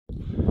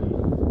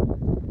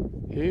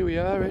Here we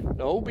are at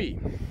Dalby.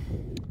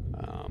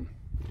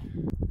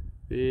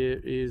 There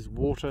is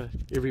water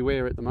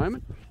everywhere at the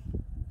moment,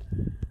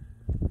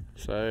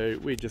 so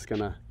we're just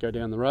going to go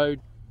down the road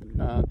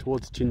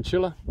towards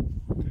Chinchilla.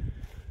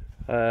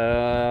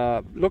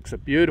 Looks a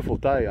beautiful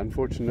day.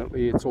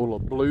 Unfortunately, it's all a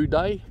blue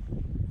day.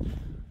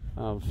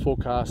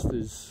 Forecast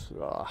is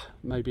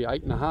maybe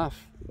 8.5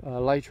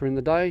 later in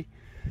the day.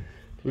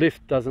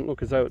 Lift doesn't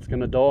look as though it's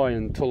going to die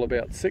until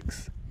about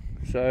 6,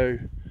 so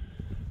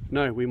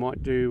no, we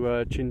might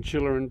do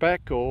Chinchilla and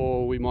back,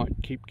 or we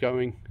might keep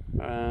going.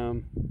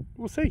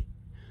 We'll see.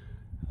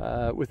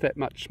 With that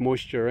much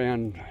moisture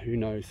around, who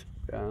knows,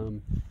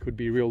 could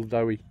be real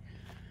doughy.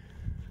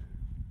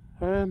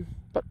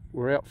 But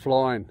we're out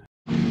flying.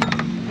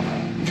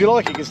 If you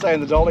like, you can stay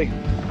in the dolly.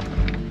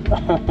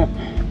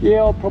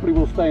 Yeah, I probably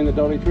will stay in the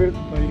dolly trip.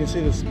 Well, you can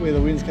see this, where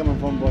the wind's coming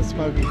from by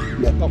Smoky.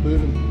 Yep. Not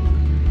moving.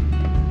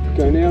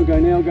 Go now, go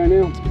now, go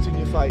now. It's in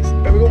your face.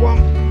 Have we got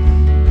one?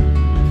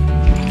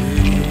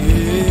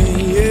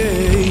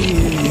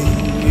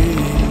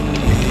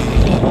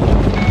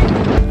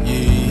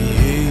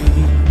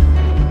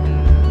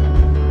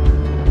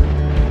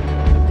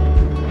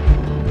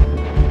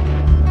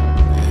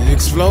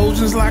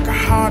 Explosions like a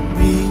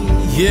heartbeat.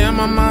 Yeah,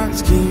 my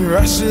mind's keen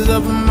rushes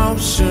of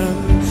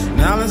emotion.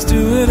 Now let's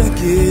do it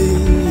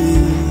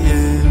again.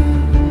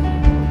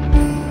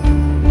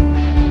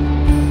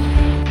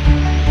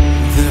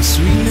 There's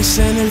sweetness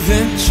and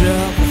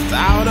adventure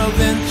without a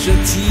venture.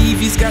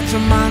 TV's got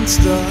your mind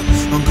stuck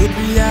on good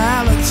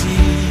reality.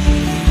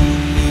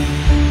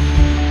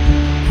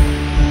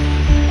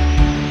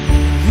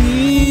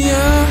 We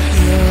are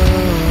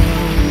young,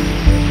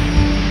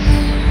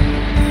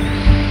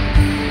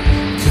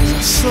 'cause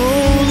our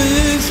soul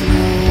is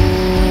warm.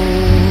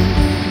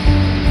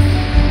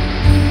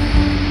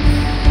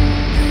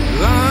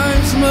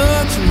 Life's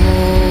much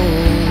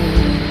more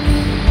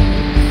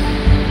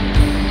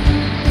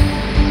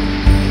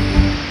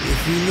if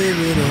we live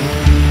it all.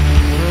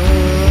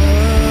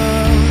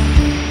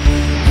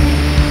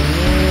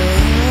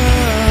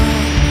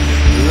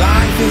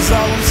 Life is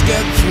all on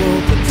schedule,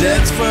 but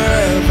dead's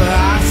forever.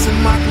 I send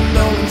my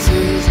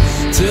condolences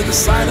to the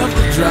site of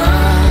the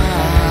drive.